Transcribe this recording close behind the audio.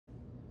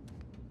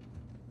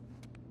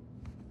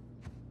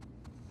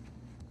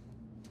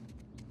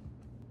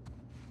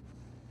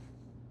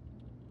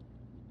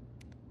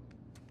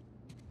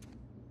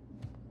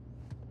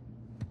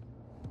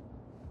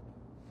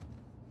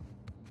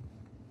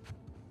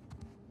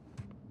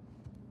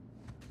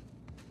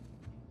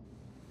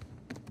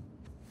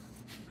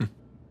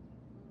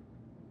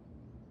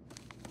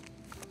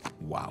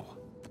Wow.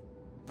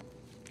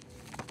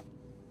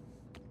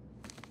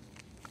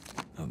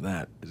 Now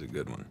that is a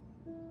good one.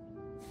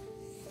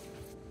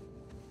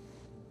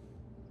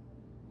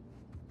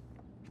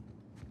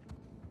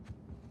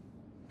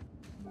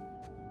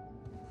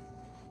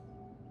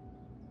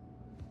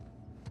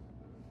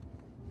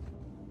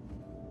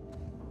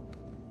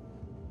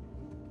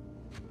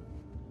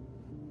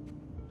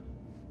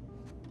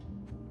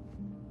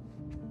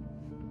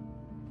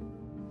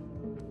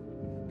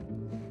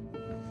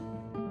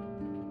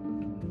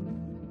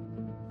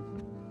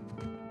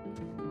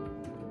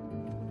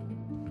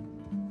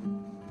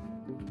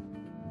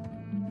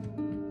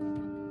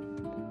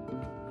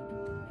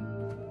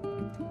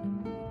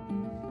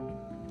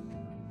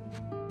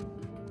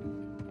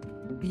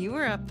 You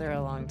were up there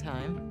a long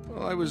time.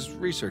 Well, I was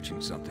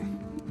researching something.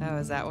 Oh,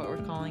 is that what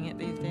we're calling it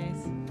these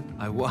days?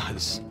 I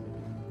was.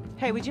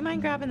 Hey, would you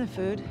mind grabbing the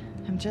food?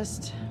 I'm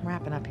just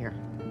wrapping up here.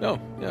 Oh,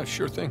 yeah,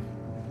 sure thing.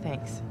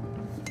 Thanks.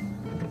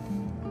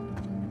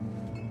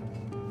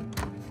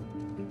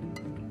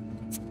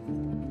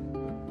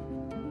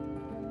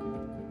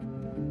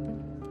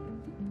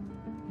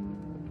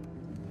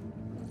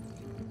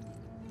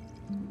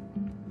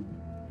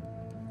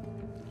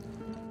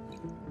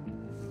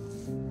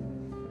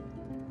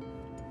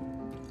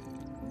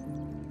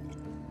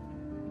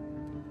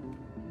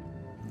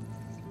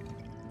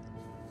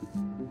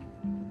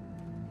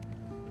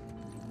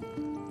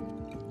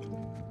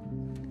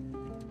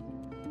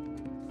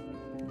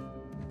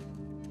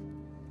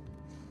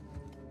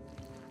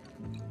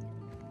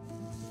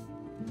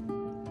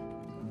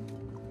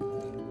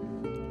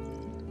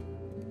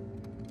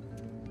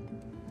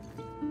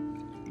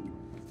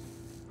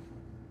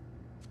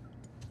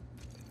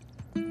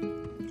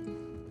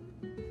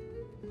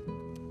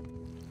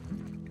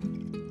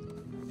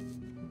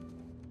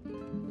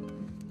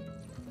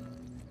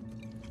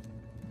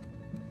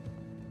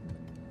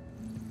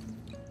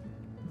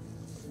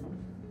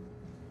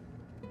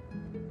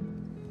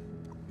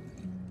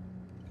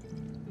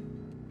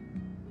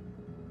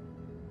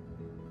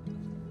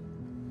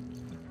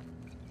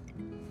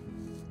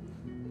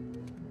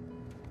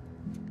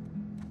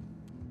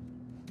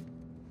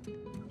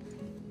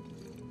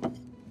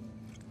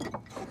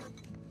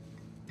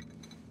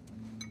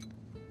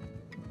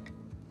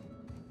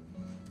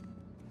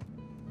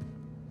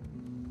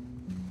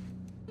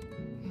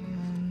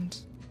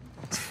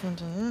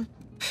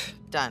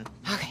 Done.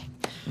 Okay.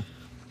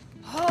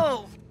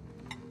 Oh.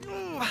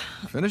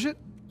 Finish it?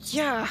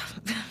 Yeah.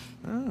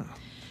 Oh.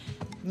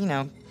 You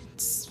know,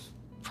 it's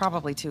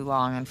probably too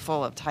long and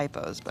full of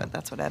typos, but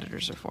that's what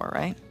editors are for,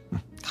 right?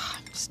 God,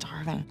 I'm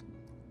starving.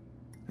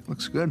 It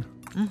looks good.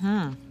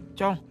 Mm-hmm.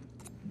 So,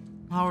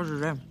 how was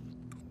your day?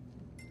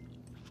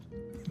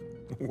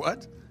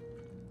 What?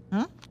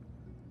 Hmm?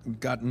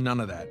 Got none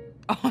of that.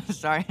 Oh,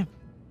 sorry.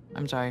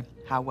 I'm sorry.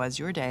 How was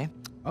your day?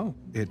 Oh,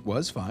 it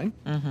was fine.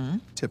 Mm-hmm.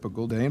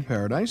 Typical day in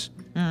paradise.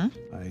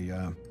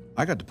 Mm-hmm.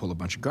 I got to pull a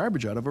bunch of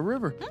garbage out of a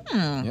river.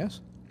 Mm. Yes.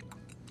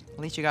 At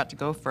least you got to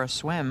go for a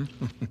swim.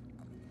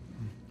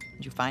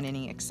 Did you find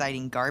any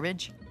exciting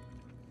garbage?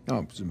 Oh,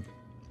 it was some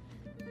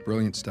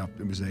brilliant stuff.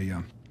 It was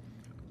a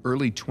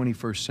early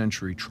 21st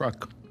century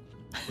truck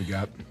we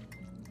got.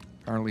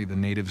 Apparently the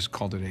natives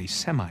called it a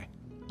semi.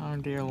 Oh,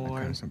 dear That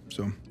Lord. kind of stuff.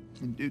 So,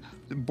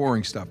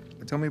 boring stuff.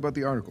 Tell me about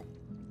the article.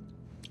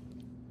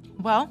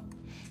 Well,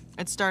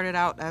 it started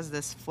out as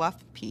this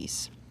fluff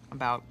piece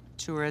about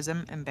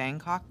tourism in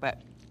Bangkok,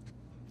 but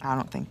I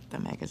don't think the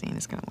magazine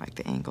is going to like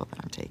the angle that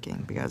I'm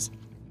taking because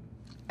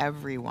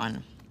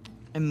everyone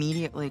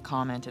immediately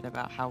commented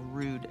about how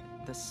rude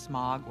the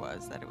smog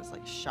was, that it was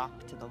like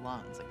shock to the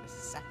lungs, like the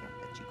second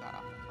that you got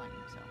off the plane.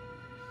 So it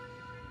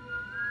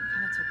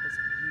kind of took this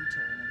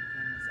U-turn and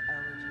became this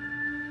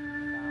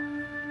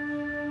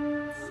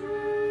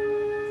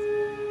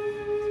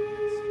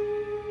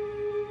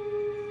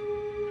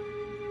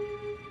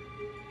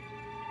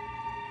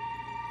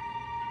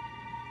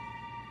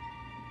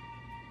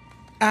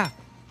Ah!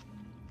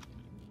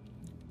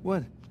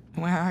 What?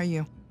 Where are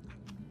you?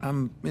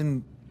 I'm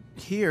in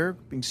here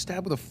being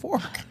stabbed with a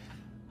fork.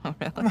 Oh,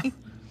 really?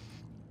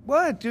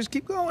 What? Just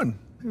keep going.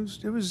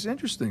 It was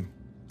interesting.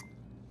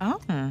 Oh,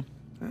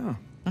 Yeah.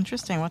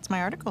 interesting. What's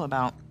my article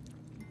about?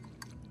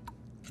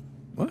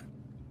 What?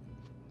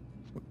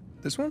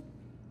 This one?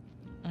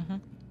 Mm-hmm.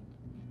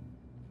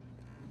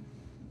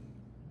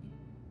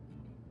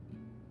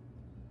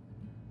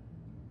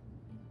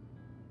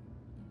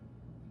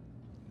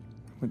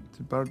 It's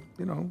about,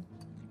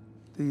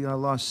 the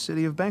lost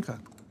city of Bangkok.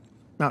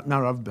 Not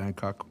of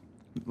Bangkok.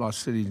 Lost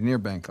cities near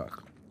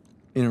Bangkok.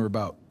 In or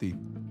about the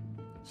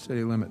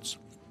city limits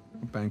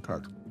of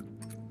Bangkok.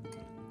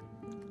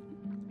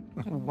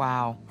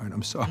 Wow. All right,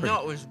 I'm sorry.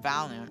 No, it was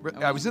valiant.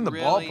 I was in the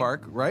really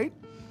ballpark, right?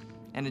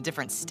 in a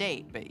different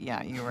state, but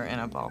yeah, you were in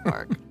a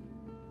ballpark.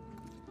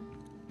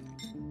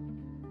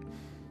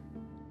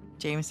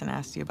 Jameson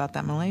asked you about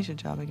that Malaysia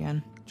job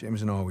again.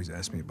 Jameson always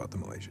asks me about the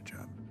Malaysia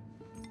job.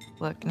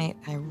 Look, Nate,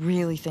 I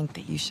really think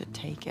that you should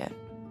take it.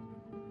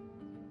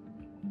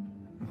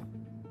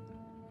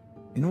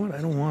 You know what?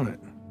 I don't want it.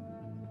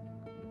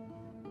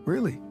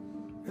 Really.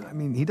 I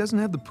mean, he doesn't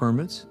have the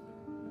permits.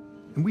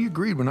 And we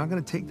agreed we're not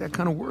going to take that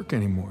kind of work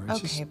anymore.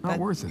 It's just not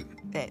worth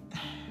it.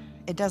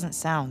 It doesn't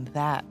sound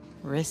that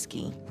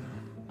risky.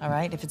 All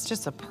right? If it's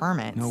just a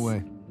permit. No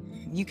way.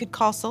 You could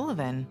call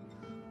Sullivan.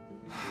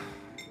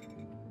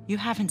 You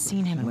haven't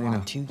seen him in,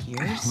 what, 2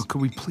 years? Well, could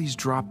we please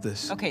drop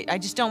this? Okay, I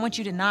just don't want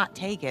you to not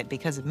take it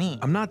because of me.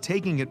 I'm not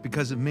taking it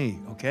because of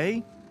me,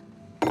 okay?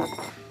 I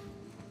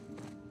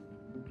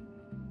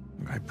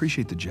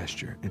appreciate the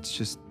gesture. It's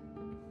just...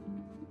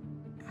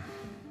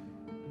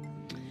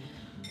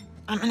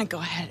 I'm gonna go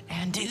ahead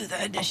and do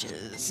the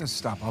dishes. Just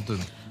stop, I'll do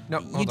them. No,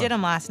 You did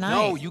them last night.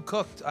 No, you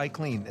cooked, I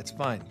cleaned, it's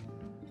fine.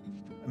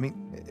 I mean,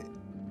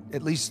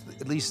 at least,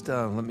 let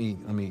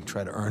me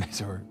try to earn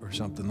it or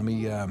something. Let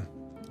me,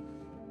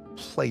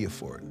 play you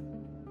for it.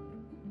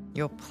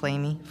 You'll play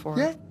me for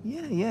it?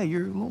 Yeah,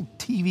 your little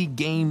TV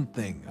game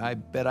thing. I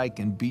bet I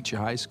can beat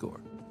your high score.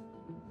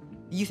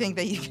 You think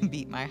that you can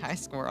beat my high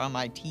score on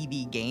my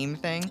TV game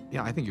thing?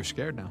 Yeah, I think you're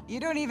scared now. You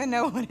don't even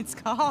know what it's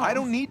called. I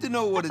don't need to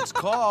know what it's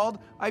called.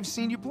 I've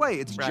seen you play.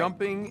 It's right.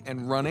 Jumping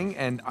and running,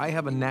 and I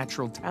have a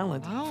natural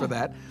talent for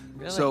that.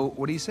 Really? So,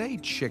 what do you say,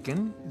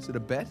 chicken? Is it a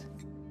bet?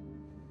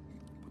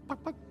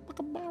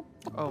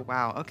 Oh,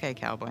 wow. Okay,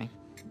 cowboy.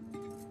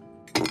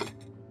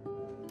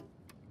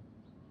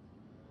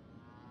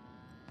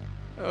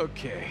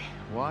 Okay,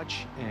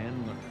 watch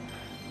and learn.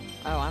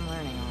 Oh, I'm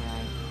learning, all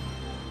right.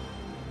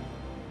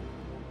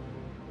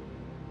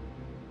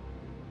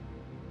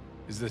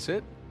 Is this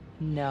it?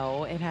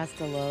 No, it has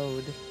to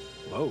load.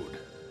 Load.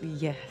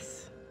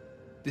 Yes.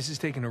 This is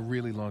taking a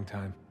really long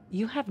time.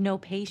 You have no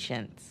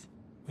patience.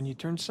 When you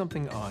turn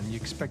something on, you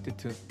expect it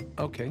to...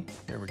 Okay,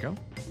 here we go.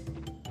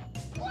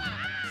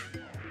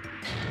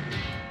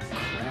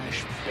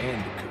 Crash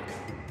Bandicoot.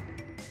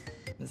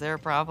 Is there a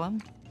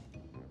problem?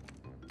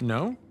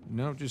 No,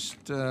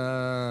 just,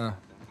 how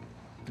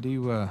do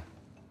you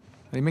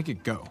make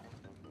it go?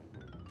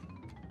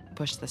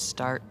 Push the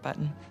start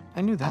button.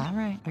 I knew that. All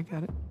right. I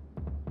got it.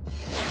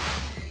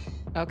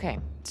 Okay,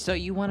 so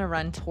you want to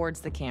run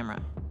towards the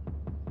camera.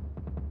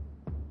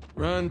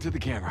 Run to the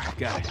camera.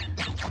 Got it.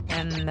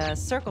 And the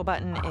circle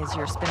button is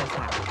your spin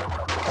attack.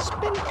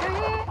 Spin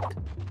attack!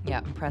 Yeah,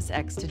 and press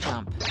X to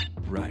jump.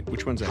 Right.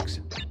 Which one's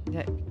X?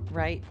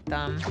 Right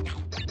thumb.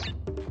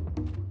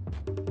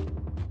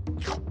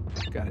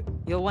 Got it.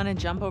 You'll want to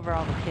jump over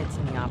all the pits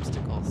and the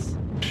obstacles.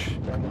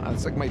 Come on,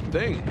 that's like my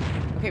thing.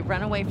 Okay,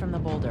 run away from the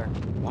boulder.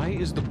 Why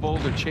is the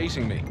boulder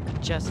chasing me?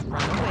 Just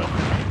run away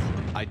from it.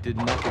 I did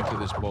nothing to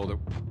this boulder.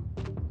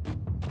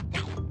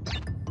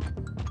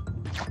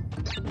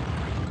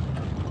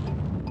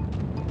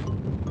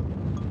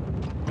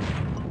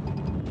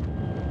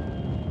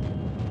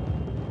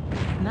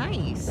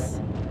 Nice.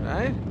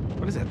 Right?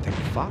 What is that thing? A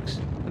fox?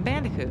 A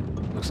bandicoot.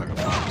 Looks like a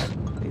fox.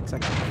 It's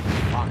like a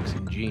fox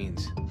in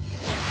jeans.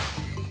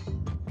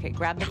 Okay,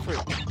 grab the fruit.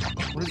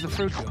 What does the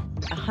fruit do?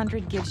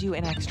 100 gives you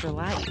an extra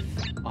life.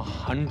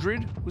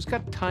 100? Who's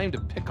got time to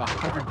pick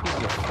 100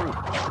 pieces of fruit?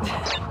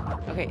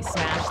 Okay,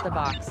 smash the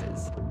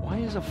boxes. Why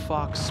is a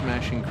fox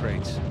smashing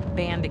crates?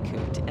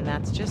 Bandicoot, and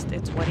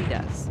it's what he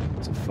does.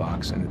 It's a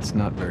fox, and it's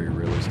not very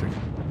realistic.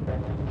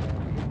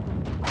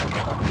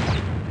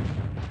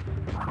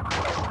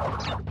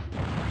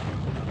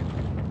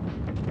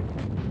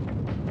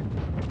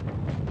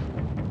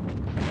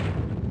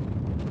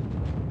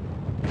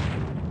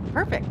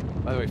 Perfect.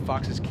 By the way,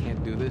 foxes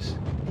can't do this.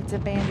 It's a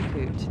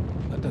bandicoot.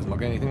 That doesn't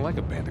look anything like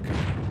a bandicoot.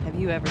 Have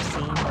you ever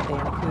seen a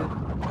bandicoot?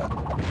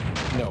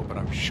 No, but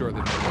I'm sure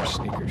that they wear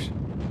sneakers.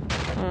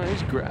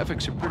 These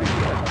graphics are pretty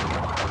good,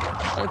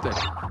 aren't they?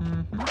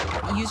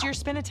 Mm-hmm. Use your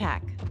spin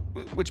attack.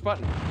 Which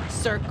button?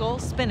 Circle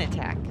spin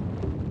attack.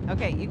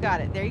 Okay, you got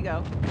it. There you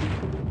go.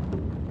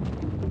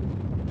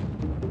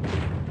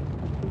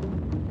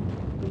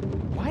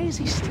 Why is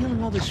he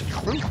stealing all this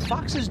fruit?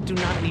 Foxes do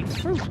not need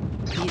fruit.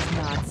 He's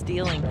not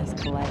stealing, he's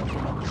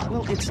collecting.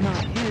 Well, it's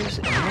not his,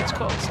 and that's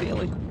called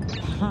stealing.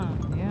 Huh.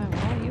 Yeah,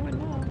 well, you would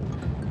know.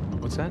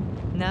 What's that?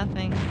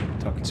 Nothing.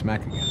 Talking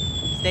smack again.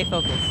 Stay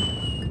focused.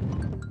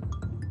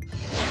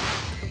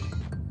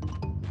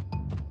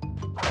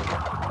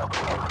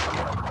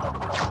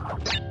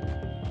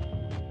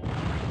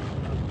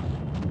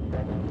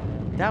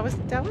 That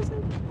was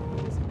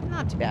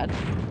not too bad.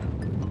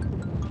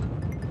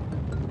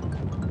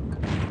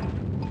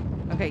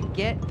 Okay,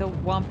 get the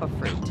Wumpa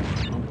fruit.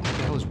 What the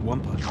hell is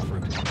Wumpa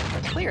fruit?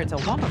 Clear, it's a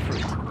Wumpa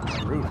fruit.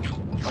 Fruit?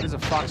 Why does a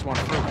fox want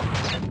fruit?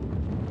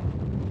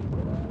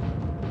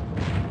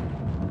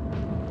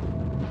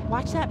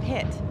 Watch that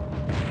pit.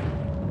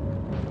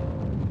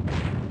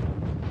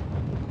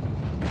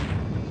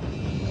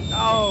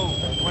 Oh,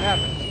 what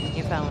happened?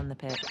 You fell in the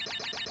pit.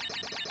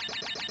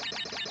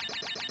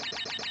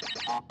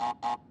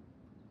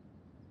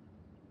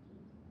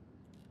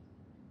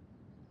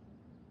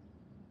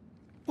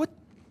 What?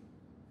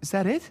 Is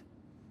that it?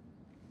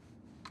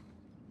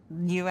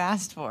 You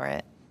asked for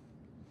it.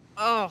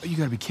 Oh, you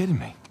gotta be kidding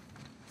me.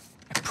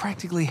 I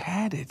practically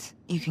had it.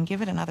 You can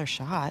give it another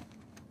shot.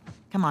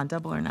 Come on,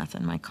 double or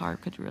nothing. My car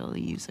could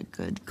really use a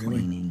good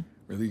cleaning.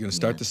 Really? You gonna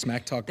start the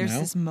smack talk There's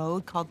now? this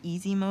mode called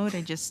easy mode.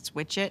 I just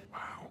switch it. Wow.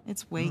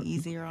 It's way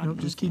easier on No,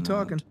 just easy keep mode.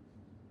 talking.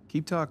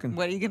 Keep talking.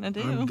 What are you gonna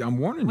do? I'm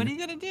warning What you. are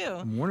you gonna do?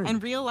 I'm warning you. In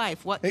real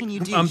life, what Hey, can you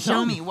do? I'm Show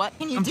telling me. you. What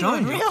can you I'm do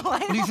telling in you. real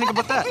life? What do you think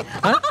about that?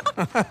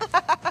 Huh?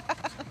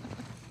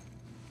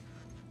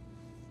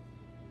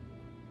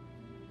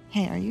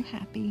 Hey, are you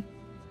happy?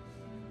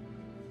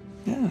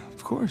 Yeah,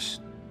 of course.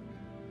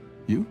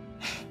 You?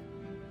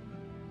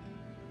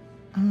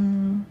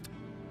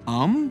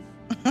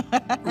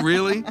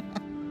 Really?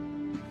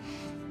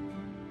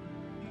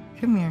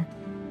 Come here.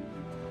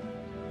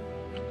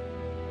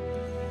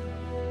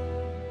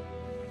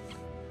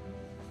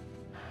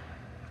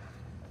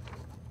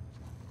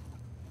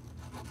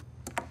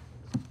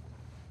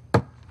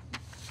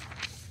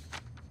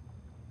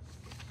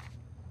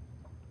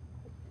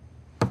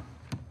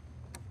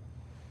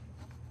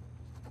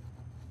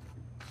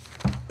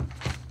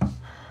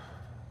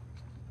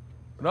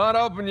 We're not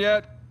open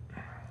yet.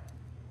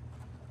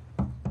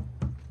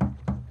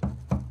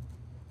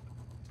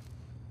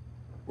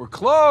 We're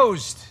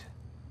closed.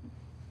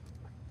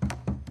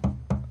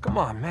 Come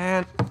on,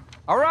 man.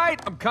 All right,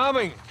 I'm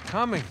coming.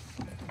 Coming.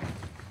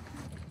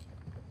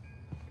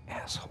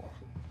 Asshole.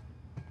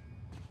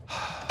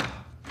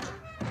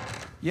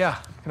 Yeah,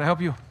 can I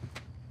help you?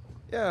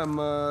 Yeah, I'm,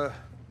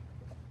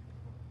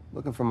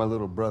 looking for my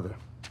little brother.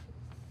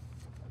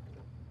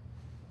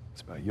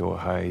 It's about your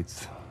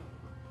height,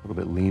 a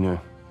little bit leaner.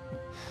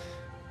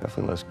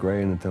 Definitely less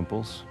gray in the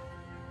temples.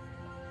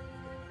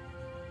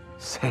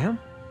 Sam?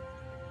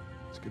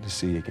 It's good to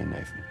see you again,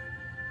 Nathan.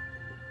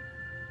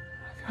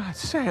 God,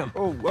 Sam.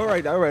 Oh, all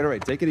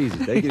right. Take it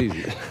easy, take it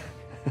easy.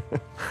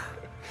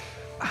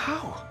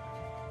 How?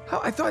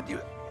 How? I thought you...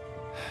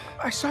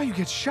 I saw you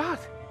get shot.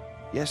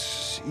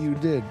 Yes, you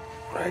did.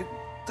 Right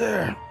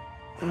there.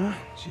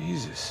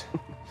 Jesus.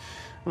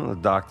 Well, the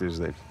doctors,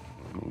 they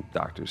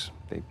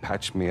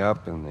patched me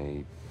up and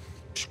they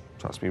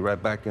tossed me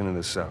right back into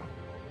the cell.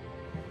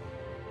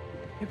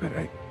 Yeah, but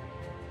I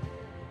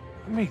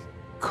made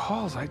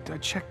calls. I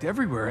checked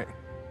everywhere.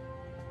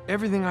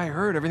 Everything I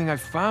heard, everything I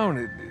found,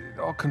 it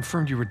all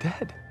confirmed you were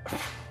dead.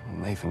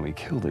 Nathan, we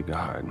killed a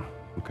guard.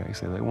 Okay,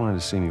 so they wanted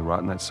to see me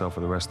rot in that cell for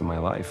the rest of my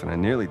life, and I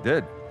nearly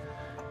did.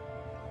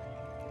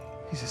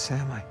 Jesus,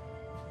 Sam, Man,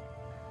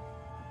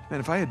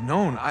 if I had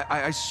known,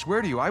 I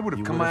swear to you, I would have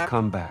You come would have out...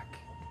 come back.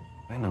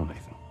 I know,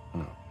 Nathan. I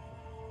know.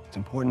 What's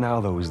important now,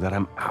 though, is that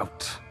I'm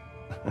out.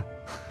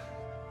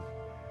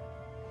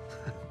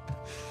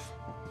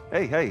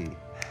 Hey,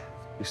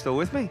 you still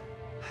with me?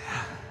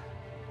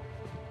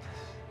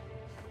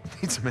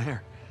 Need some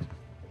air.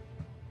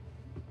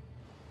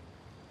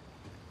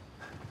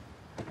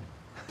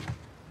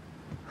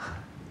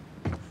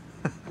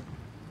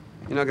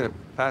 You're not gonna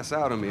pass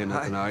out on me or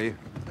nothing, are you?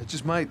 I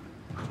just might...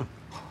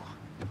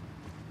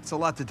 It's a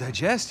lot to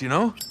digest, you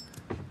know?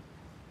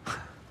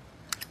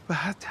 But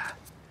how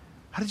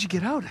did you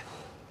get out?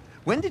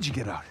 When did you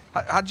get out?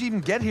 How'd you even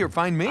get here,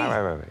 find me?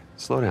 All right.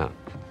 Slow down.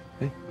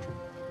 Okay?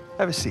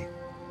 Have a seat.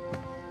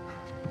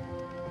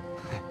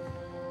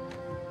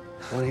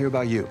 I want to hear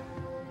about you.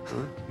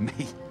 Huh?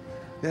 Me?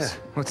 Yeah.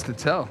 What's to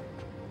tell?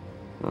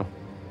 Well,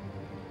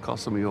 call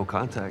some of your old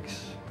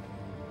contacts.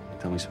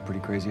 Tell me some pretty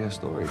crazy-ass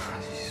stories.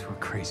 These were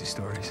crazy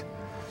stories.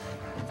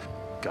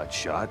 Got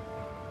shot,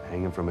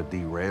 hanging from a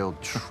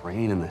derailed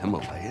train in the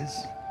Himalayas.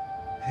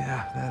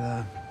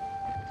 Yeah,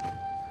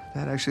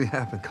 that actually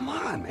happened. Come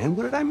on, man.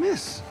 What did I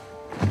miss?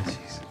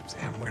 Jesus,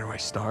 Sam, where do I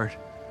start?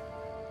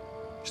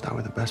 Start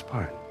with the best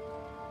part.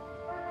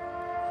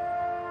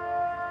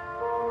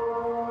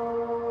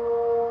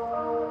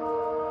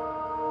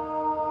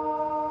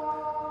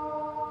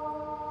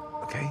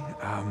 Okay,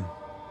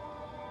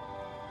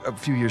 a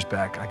few years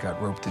back, I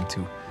got roped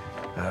into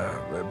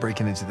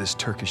breaking into this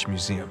Turkish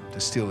museum to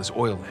steal this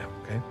oil lamp,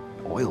 okay?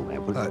 Oil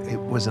lamp? It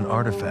was an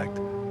artifact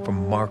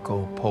from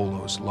Marco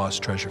Polo's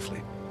lost treasure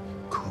fleet.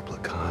 Kublai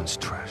Khan's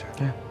treasure.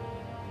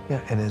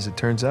 Yeah, and as it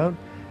turns out,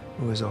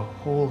 there was a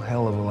whole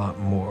hell of a lot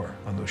more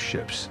on those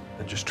ships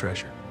than just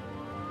treasure.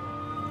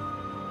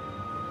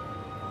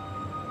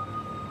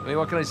 I mean,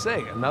 what can I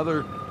say?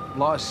 Another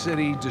lost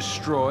city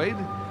destroyed,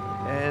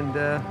 and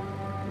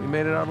we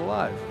made it out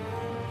alive.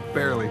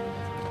 Barely.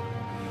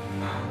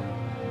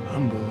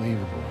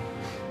 Unbelievable.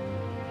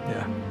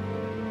 Yeah,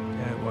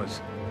 it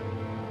was.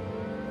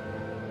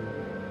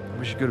 I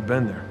wish you could have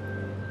been there.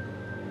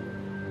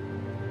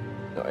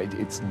 No,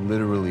 it's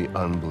literally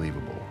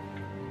unbelievable.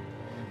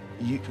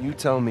 You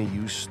tell me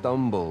you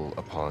stumble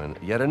upon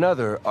yet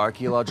another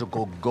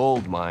archaeological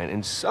gold mine,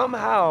 and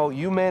somehow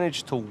you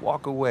manage to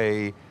walk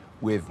away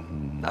with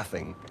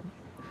nothing.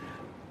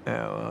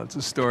 Yeah, well, it's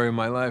a story of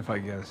my life, I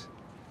guess.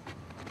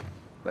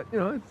 But, you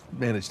know, I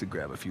managed to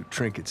grab a few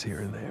trinkets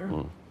here and there.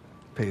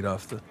 Paid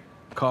off the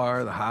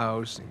car, the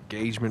house,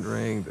 engagement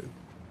ring, the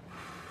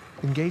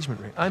engagement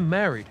ring. I'm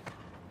married.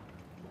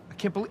 I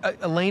can't believe...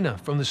 Elena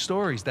from the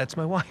stories, that's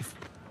my wife.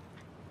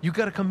 You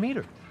gotta come meet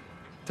her.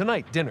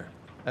 Tonight, dinner,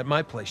 at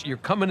my place. You're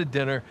coming to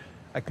dinner.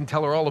 I can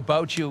tell her all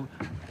about you.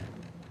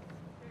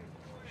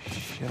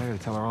 Shit, I gotta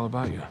tell her all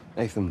about you.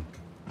 Nathan,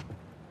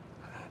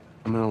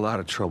 I'm in a lot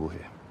of trouble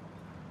here.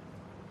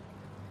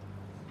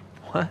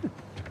 What?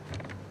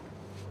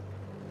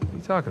 What are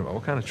you talking about?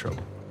 What kind of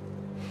trouble?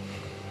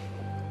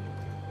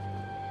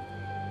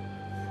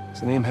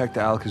 Does the name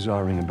Hector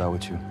Alcazar ring a bell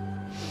with you?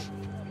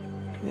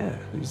 Yeah,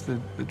 he's the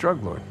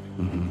drug lord.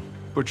 Mm-hmm.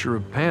 Butcher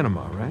of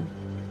Panama, right?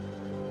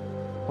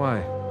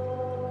 Why?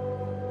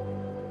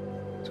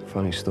 It's a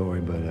funny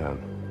story, but,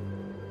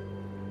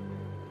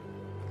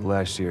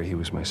 last year he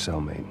was my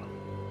cellmate.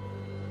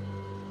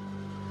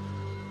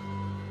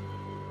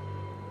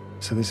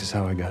 So this is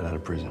how I got out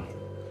of prison.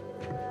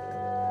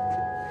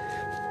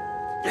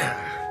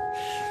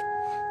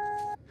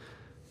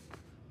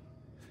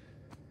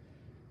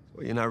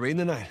 Well, you're not reading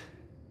tonight?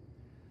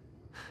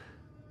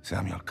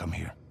 Samuel, come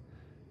here.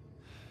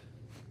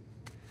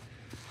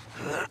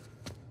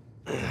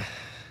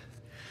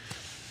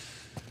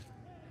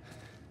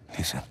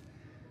 Listen.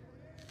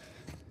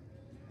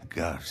 The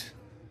guards,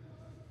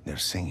 they're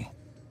singing.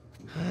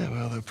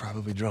 Well, they're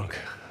probably drunk.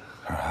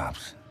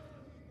 Perhaps.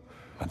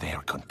 But they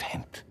are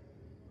content.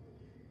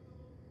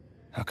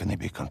 How can they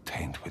be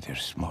content with their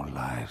small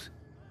lives?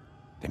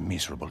 Their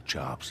miserable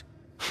jobs?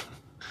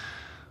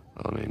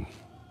 I mean,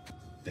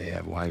 they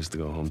have wives to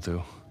go home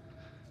to.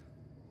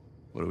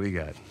 What do we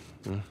got?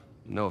 Huh?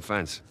 No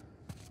offense.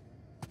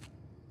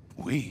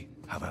 We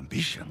have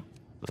ambition.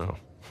 Oh.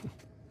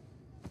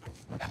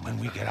 And when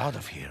we get out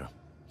of here,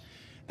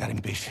 that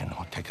ambition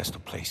will take us to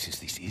places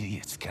these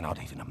idiots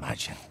cannot even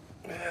imagine.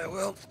 Yeah,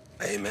 well,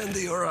 amen to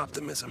your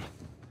optimism.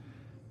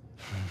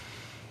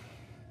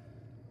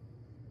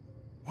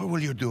 What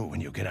will you do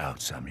when you get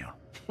out, Samuel?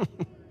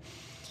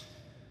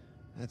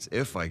 That's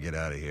if I get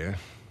out of here.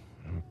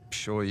 I'm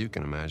sure you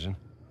can imagine.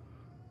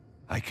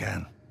 I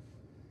can.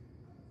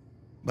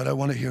 But I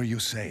want to hear you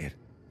say it.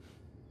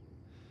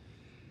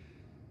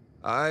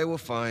 I will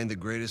find the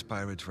greatest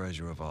pirate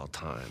treasure of all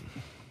time,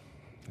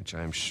 which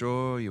I am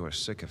sure you are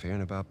sick of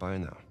hearing about by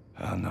now.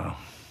 Oh, no.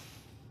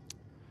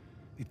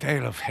 The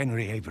tale of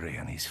Henry Avery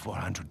and his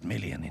 400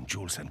 million in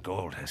jewels and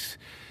gold has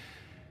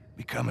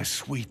become a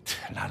sweet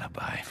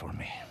lullaby for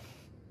me.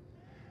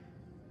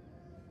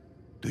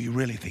 Do you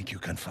really think you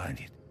can find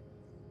it?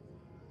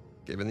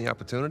 Given the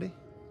opportunity?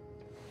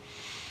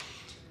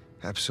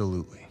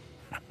 Absolutely.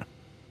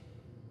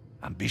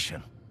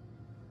 Ambition.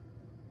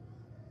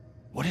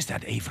 What is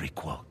that Avery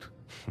quote?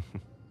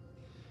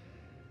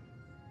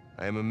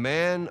 I am a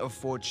man of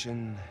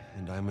fortune,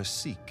 and I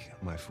must seek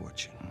my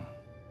fortune.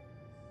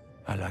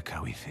 I like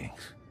how he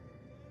thinks.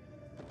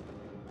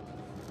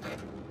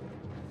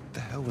 What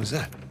the hell was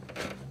that?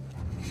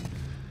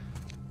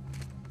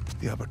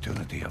 The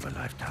opportunity of a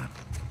lifetime.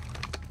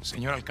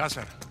 Señor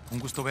Alcázar, un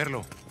gusto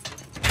verlo.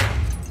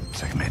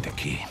 Sáqueme de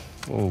aquí.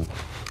 Oh.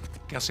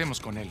 ¿Qué hacemos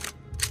con él?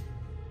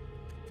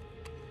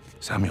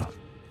 Samuel,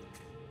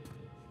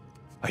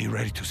 are you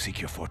ready to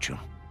seek your fortune?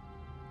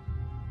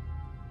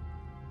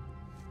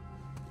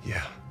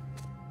 Yeah.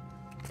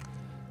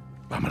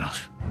 Vámonos.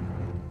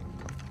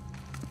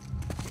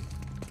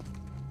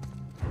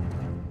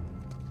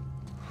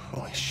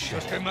 Holy shit.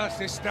 ¿Los demás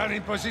están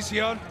en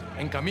posición?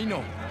 En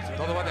camino.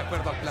 Todo va de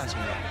acuerdo al plan,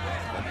 señor.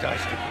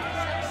 Fantastic.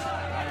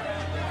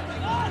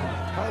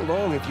 How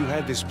long have you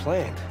had this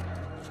planned?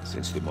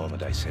 Since the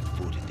moment I set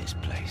foot in this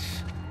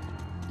place.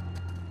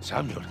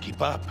 Samuel,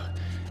 keep up.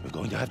 We're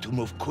going to have to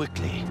move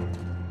quickly.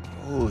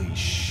 Holy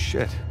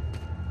shit.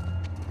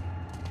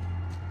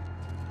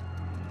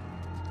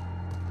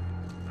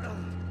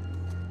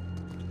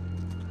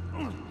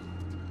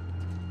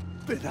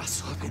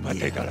 Pedazo de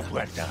mierda. La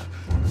puerta.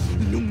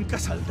 Nunca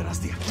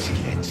saldrás de aquí.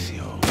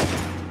 Silencio.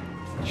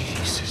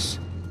 Jesus.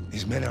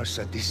 These men are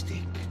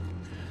sadistic.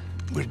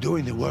 We're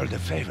doing the world a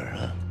favor,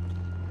 huh?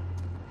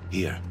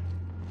 Here.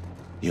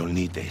 You'll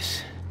need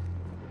this.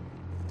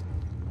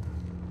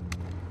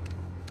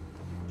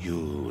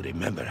 You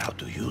remember how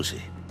to use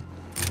it?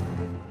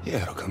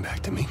 Yeah, it'll come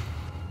back to me.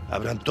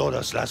 Abran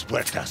todas las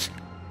puertas.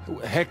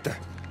 Hector,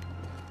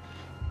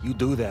 you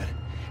do that,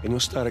 and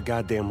you'll start a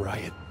goddamn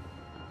riot.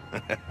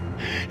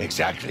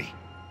 Exactly.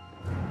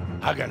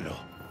 Háganlo.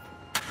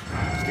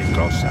 Stay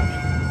close,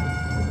 Samuel.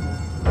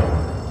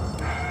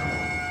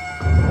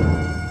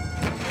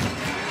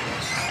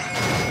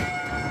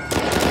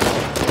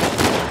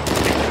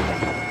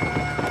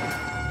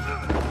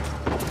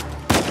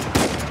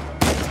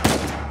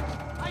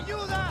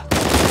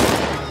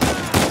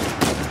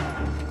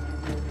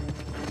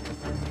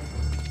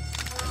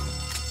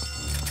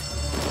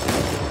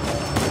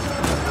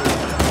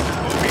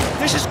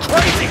 This is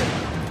crazy!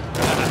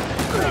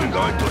 I'm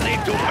going to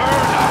need to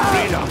earn our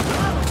freedom.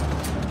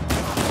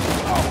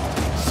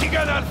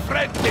 Sigan al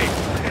frente!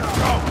 Let's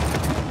go!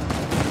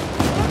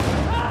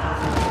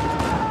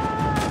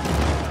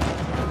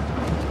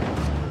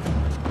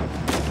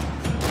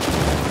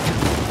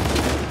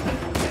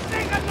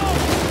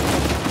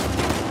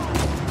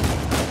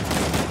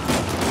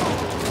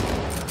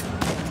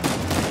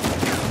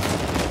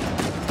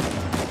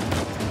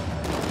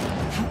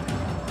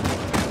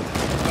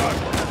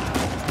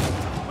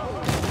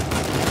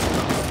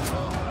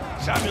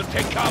 Samuel,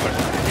 take cover.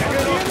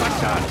 Déjenos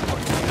pasar.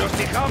 Los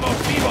dejamos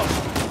vivos.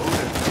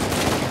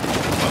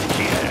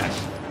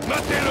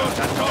 ¡Mátelos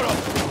a todos!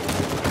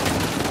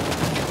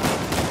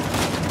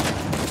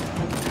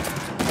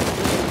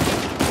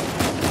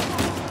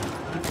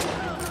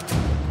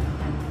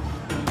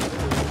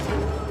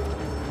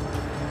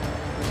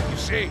 You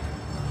see,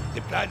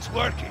 the plan's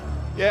working.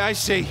 Yeah, I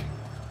see.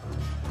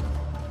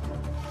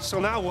 So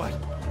now what?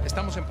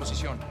 Estamos en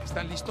posición.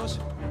 ¿Están listos?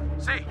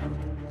 Sí,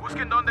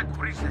 busquen dónde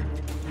cubrirse.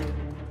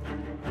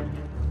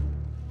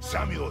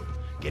 Samuel,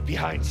 get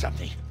behind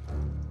something.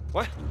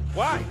 What?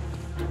 Why?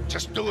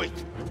 Just do it.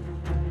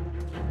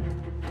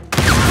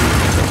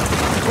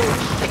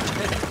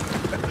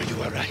 Are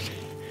you all right?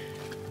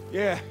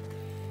 Yeah.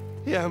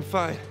 Yeah, I'm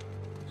fine.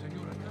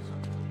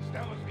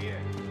 Estamos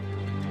bien.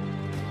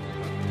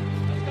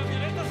 Las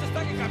camionetas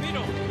están en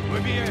camino. Muy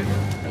bien.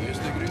 ¿Y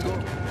este gringo?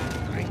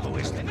 Gringo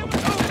este.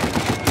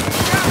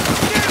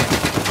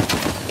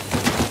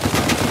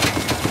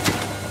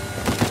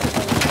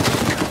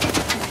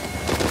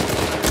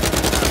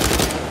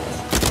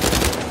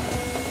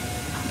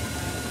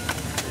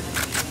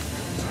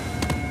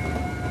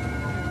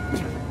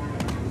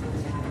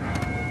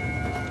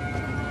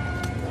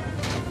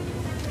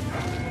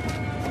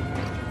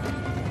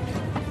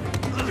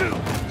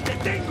 ¡Te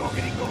tengo,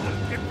 gringo!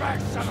 Get back,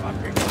 son of a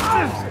bitch!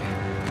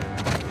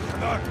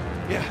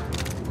 Yeah.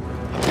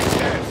 Up the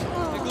stairs.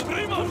 ¡Te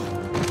cubrimos!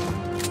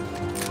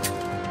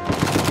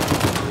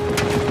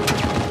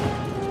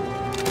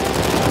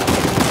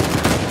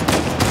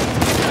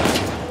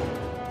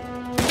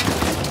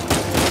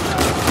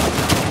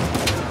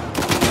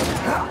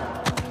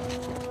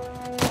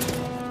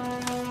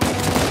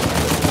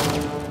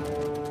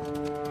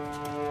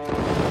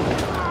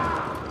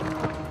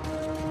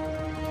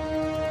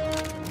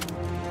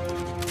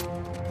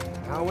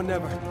 Now or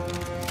never.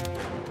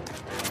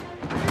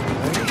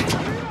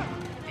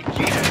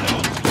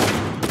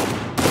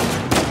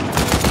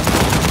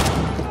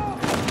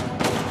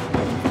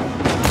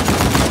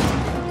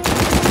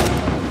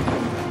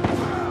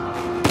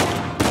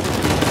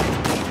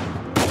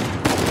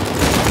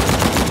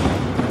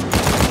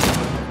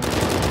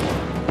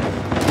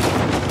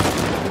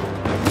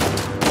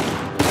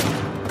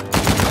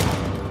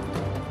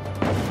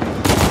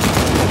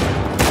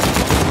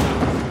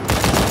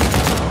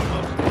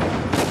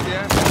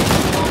 Yeah,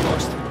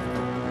 almost.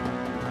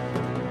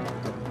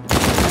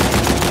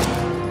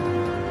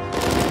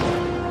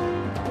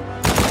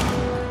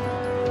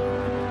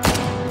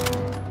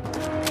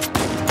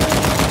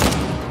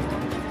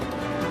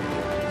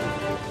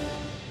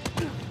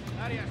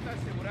 Área está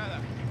asegurada.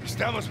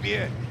 Estamos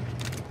bien.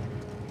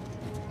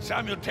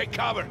 Samuel, take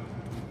cover.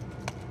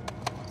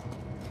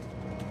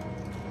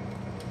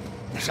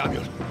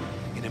 Samuel,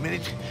 in a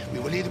minute, we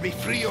will either be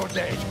free or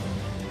dead.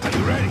 Are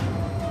you ready?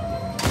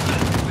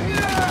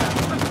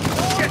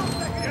 Shit!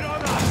 Get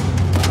on us!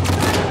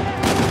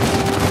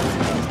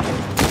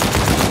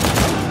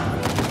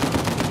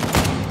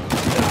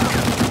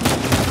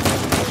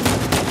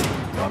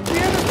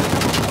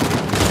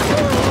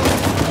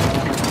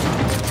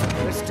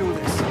 Let's do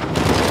this.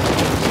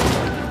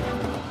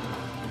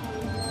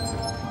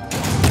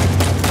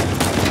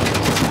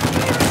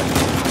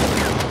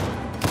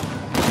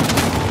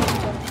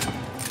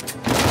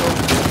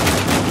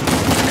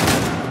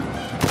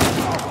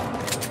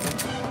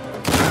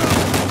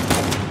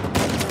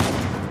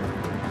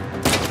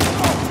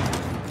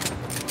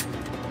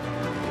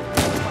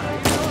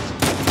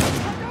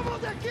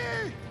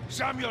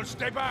 Samuel,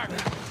 stay back!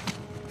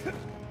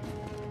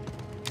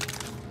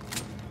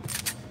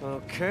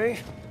 Okay.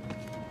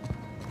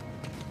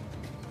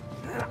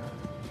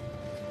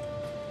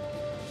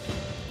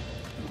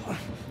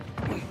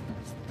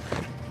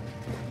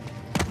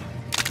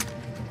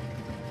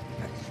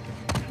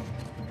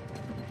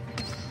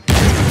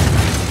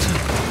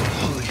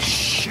 Holy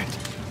shit!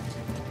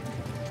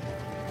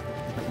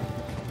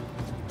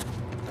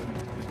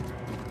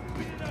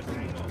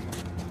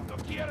 No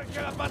quiero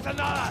que le pase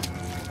nada!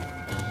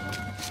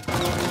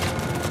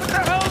 What the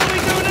hell do we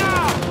do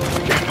now?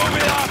 We can't move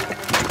it up!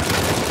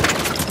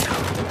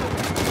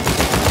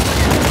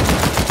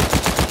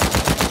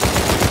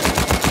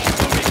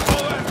 Moving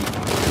forward!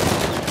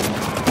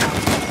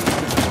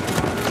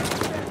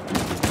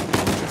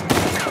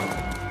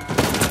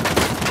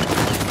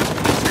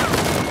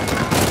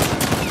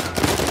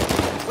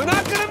 We're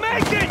not gonna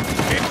make it!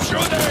 Keep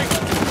shooting!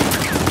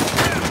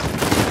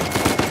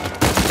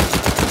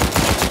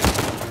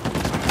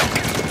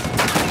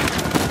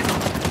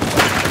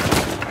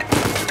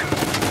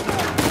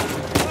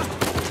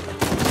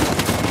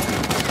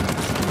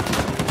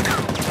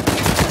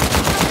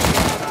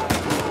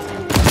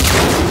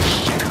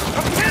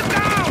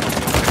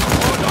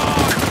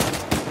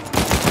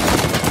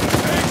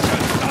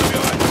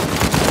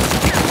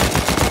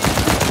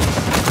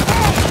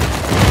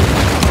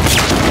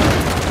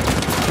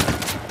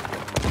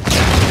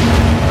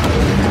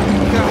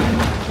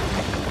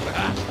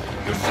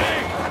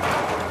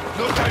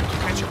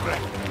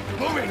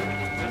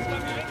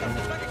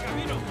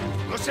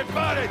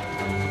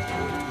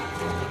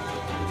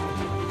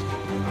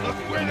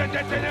 pueden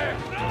detener!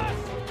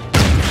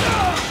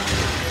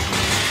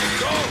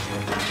 ¡Go!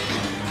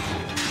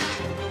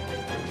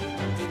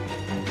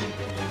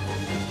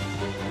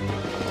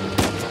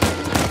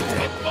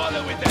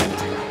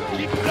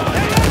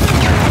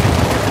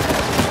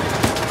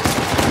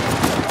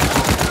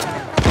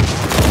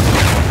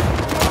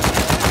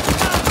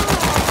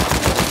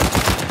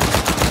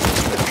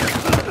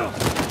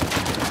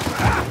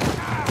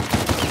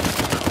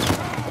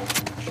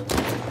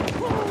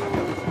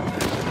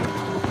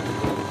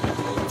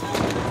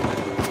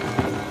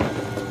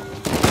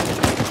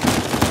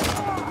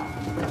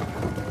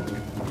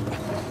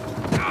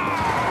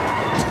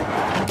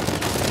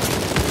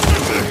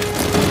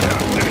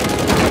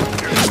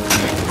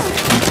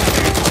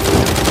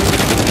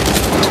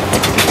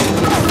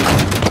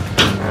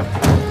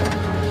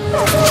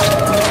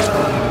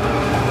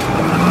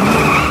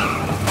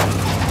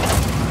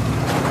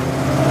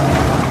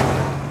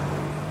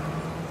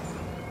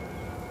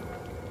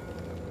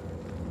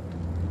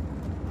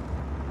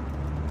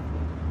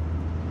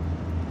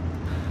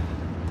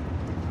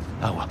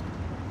 Agua.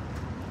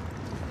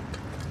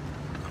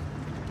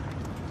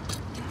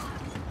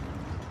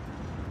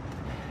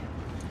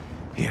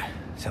 Here,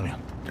 Samuel,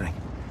 drink.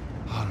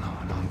 Oh,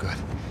 no, I'm good.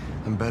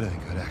 I'm better than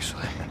good,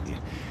 actually.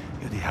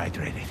 You're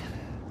dehydrated.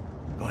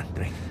 Go on,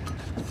 drink.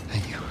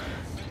 Thank you.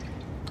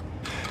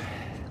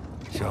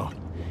 So,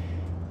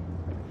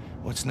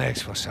 what's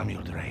next for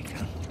Samuel Drake,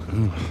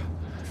 huh?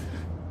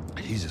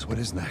 Jesus, what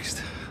is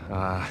next?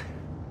 I'm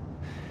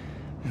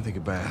gonna take a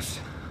bath.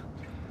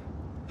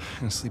 I'm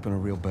gonna sleep in a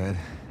real bed.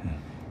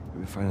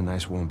 Maybe find a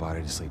nice warm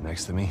body to sleep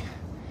next to me.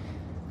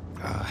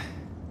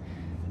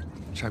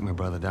 Track my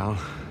brother down.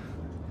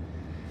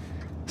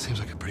 Seems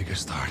like a pretty good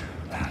start.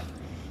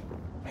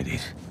 It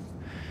is.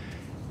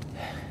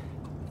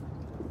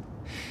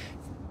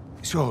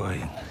 So,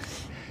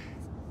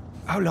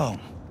 how long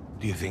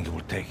do you think it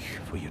will take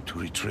for you to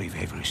retrieve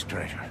Avery's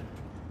treasure?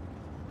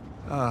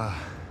 I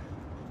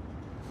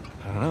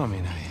don't know. I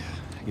mean,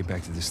 I get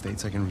back to the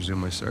States, I can resume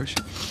my search.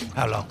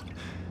 How long?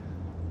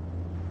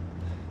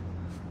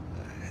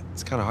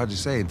 It's kind of hard to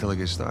say until I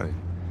get started.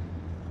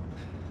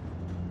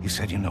 You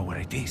said you know where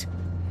it is.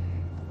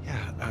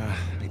 Yeah,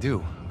 I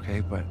do, okay?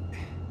 But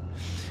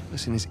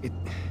listen,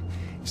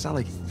 it's not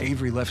like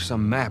Avery left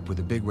some map with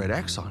a big red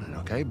X on it,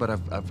 okay? But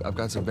I've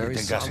got some very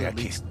solid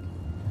leads.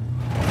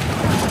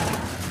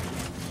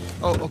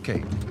 Oh,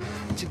 okay.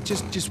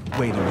 Just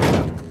wait a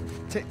minute.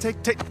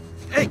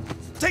 Hey,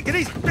 take it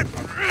easy.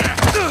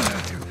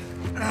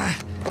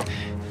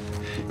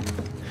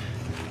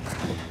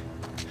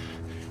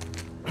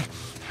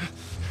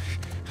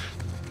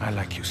 I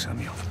like you,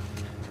 Samuel.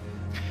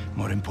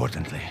 More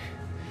importantly,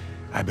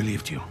 I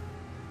believed you.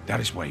 That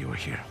is why you were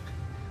here.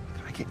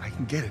 I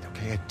can get it,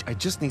 okay? I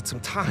just need some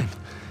time.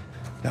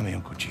 Dame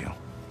un cuchillo.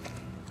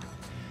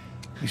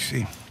 You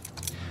see,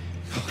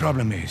 the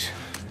problem is,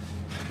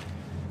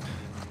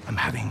 I'm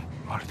having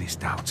all these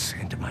doubts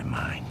into my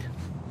mind.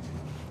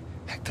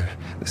 Hector,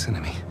 listen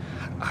to me.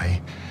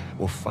 I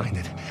will find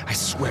it. I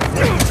swear.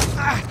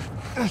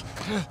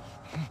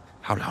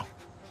 How long?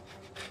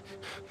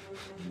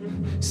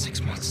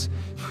 6 months.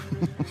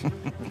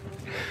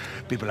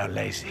 People are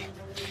lazy.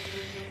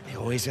 They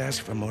always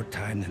ask for more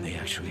time than they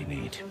actually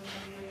need.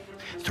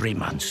 3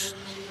 months.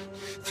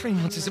 3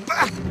 months is a...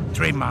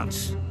 3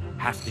 months.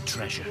 Half the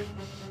treasure.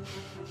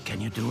 Can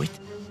you do it?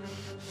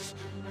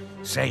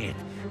 Say it.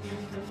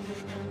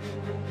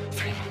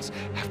 3 months,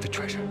 half the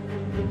treasure.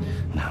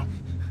 Now,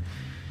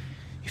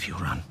 if you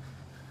run,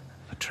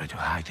 or try to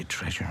hide the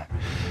treasure,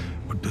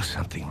 or do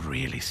something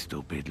really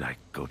stupid like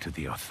go to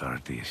the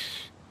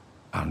authorities,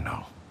 I'll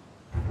know.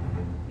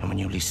 And when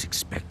you least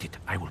expect it,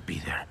 I will be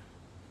there.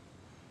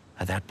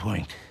 At that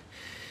point,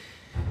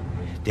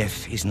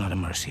 death is not a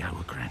mercy I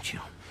will grant you.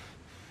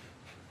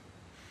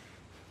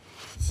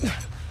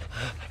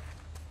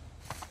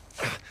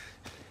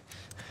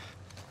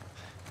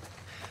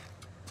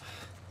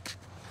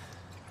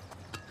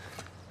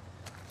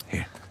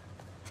 Here.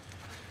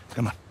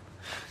 Come on.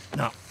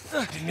 Now,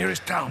 the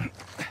nearest town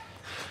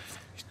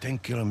is 10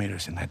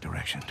 kilometers in that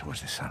direction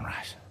towards the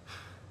sunrise.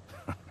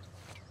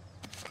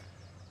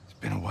 It's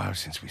been a while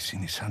since we've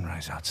seen the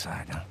sunrise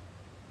outside, huh?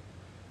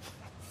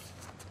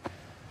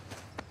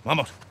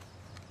 Vamos.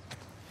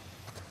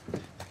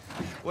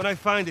 When I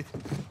find it...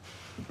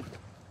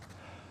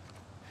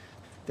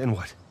 Then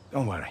what?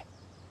 Don't worry.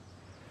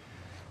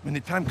 When the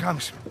time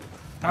comes,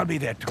 I'll be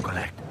there to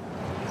collect.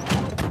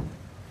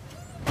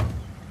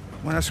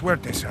 Buena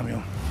suerte,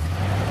 Samuel.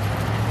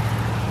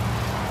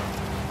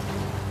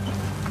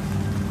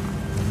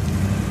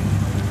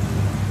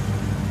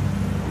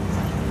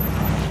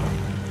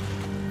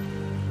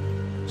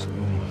 So,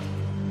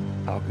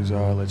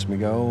 Alcazar lets me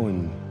go,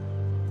 and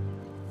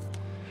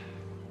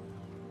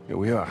here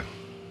we are.